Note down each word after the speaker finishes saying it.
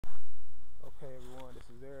Hey everyone, this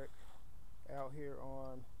is Eric out here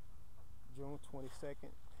on June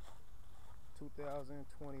 22nd,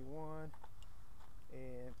 2021,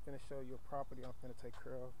 and finna show you a property I'm finna take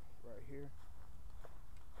care of right here.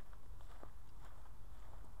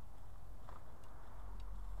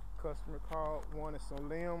 Customer called, wanted some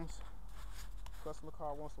limbs. Customer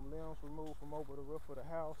called, wants some limbs removed from over the roof of the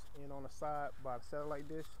house and on the side by the satellite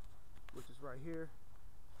dish, which is right here.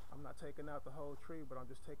 I'm not taking out the whole tree, but I'm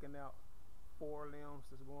just taking out 4 limbs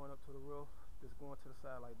that's going up to the roof, that's going to the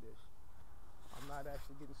satellite dish. I'm not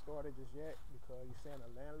actually getting started just yet because you're saying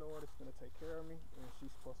the landlord is going to take care of me, and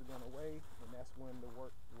she's supposed to be on the way, and that's when the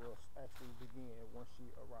work will actually begin once she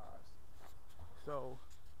arrives. So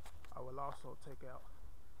I will also take out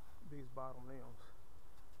these bottom limbs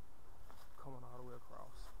coming all the way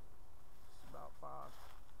across. It's about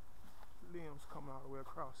 5 limbs coming all the way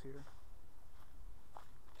across here.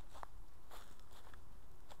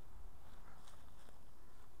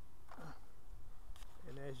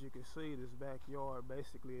 And as you can see, this backyard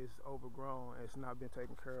basically is overgrown and it's not been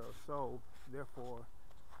taken care of. So therefore,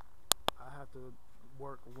 I have to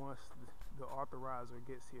work once the authorizer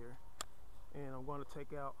gets here. And I'm going to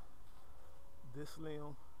take out this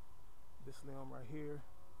limb right here,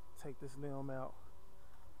 take this limb out,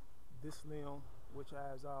 this limb, which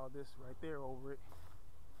has all this right there over it,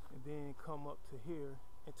 and then come up to here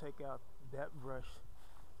and take out that brush,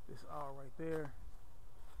 this all right there,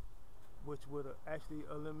 which would actually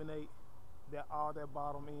eliminate that all that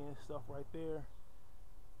bottom end stuff right there.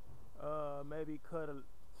 Maybe cut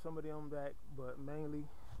some of them back, but mainly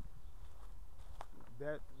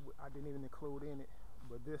that I didn't even include in it.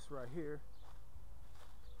 But this right here,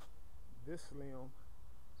 this limb,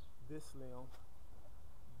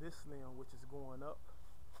 which is going up,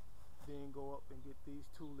 then go up and get these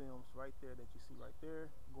 2 limbs right there that you see right there,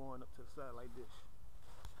 going up to the satellite dish.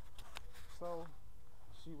 So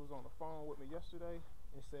she was on the phone with me yesterday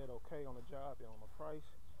and said okay on the job and on the price.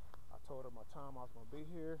 I told her my time I was going to be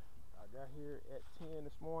here. I got here at 10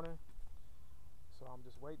 this morning, so I'm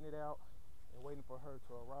just waiting it out and waiting for her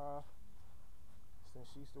to arrive,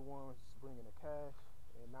 since she's the one who's bringing the cash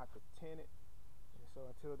and not the tenant. And so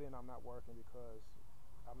until then, I'm not working because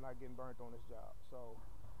I'm not getting burnt on this job. So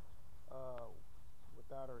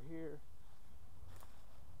without her here,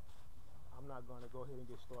 I'm not going to go ahead and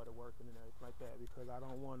get started working and everything like that, because I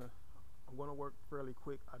don't want to. I'm going to work fairly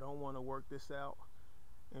quick. I don't want to work this out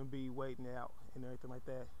and be waiting out and everything like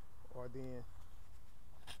that, or then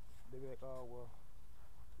they be like, oh well,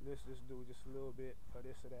 let's just do just a little bit or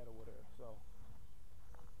this or that or whatever. So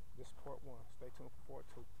this is part 1. Stay tuned for part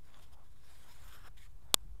 2.